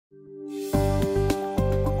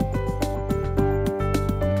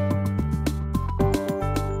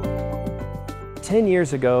10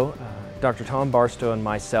 years ago, Dr. Tom Barstow and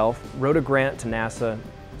myself wrote a grant to NASA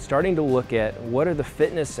starting to look at what are the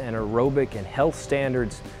fitness and aerobic and health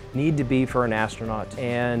standards need to be for an astronaut.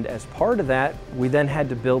 And as part of that, we then had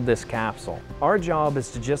to build this capsule. Our job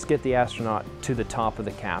is to just get the astronaut to the top of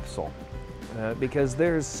the capsule because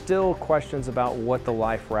there's still questions about what the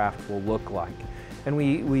life raft will look like. And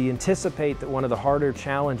we anticipate that one of the harder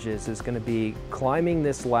challenges is going to be climbing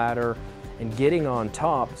this ladder and getting on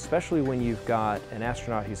top, especially when you've got an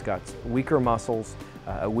astronaut who's got weaker muscles,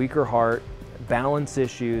 a weaker heart, balance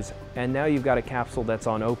issues, and now you've got a capsule that's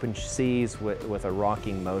on open seas with a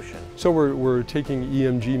rocking motion. So we're taking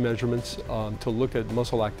EMG measurements to look at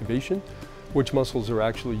muscle activation, which muscles are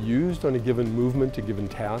actually used on a given movement, a given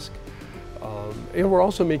task. And we're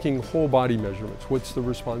also making whole body measurements. What's the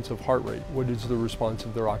response of heart rate? What is the response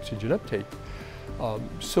of their oxygen uptake?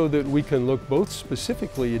 So that we can look both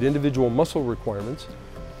specifically at individual muscle requirements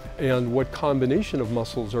and what combination of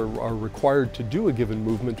muscles are required to do a given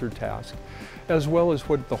movement or task, as well as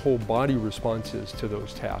what the whole body response is to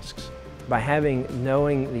those tasks. By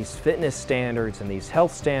knowing these fitness standards and these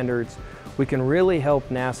health standards, we can really help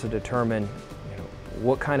NASA determine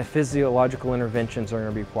what kind of physiological interventions are going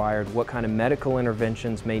to be required, what kind of medical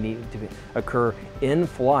interventions may need to occur in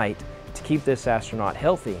flight to keep this astronaut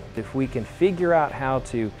healthy. If we can figure out how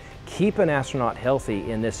to keep an astronaut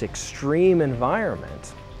healthy in this extreme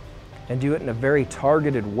environment and do it in a very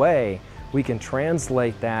targeted way, we can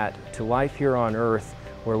translate that to life here on Earth,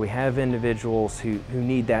 where we have individuals who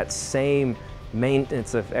need that same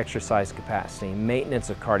maintenance of exercise capacity, maintenance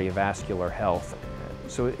of cardiovascular health.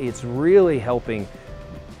 So it's really helping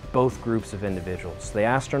both groups of individuals, the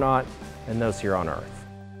astronaut and those here on Earth.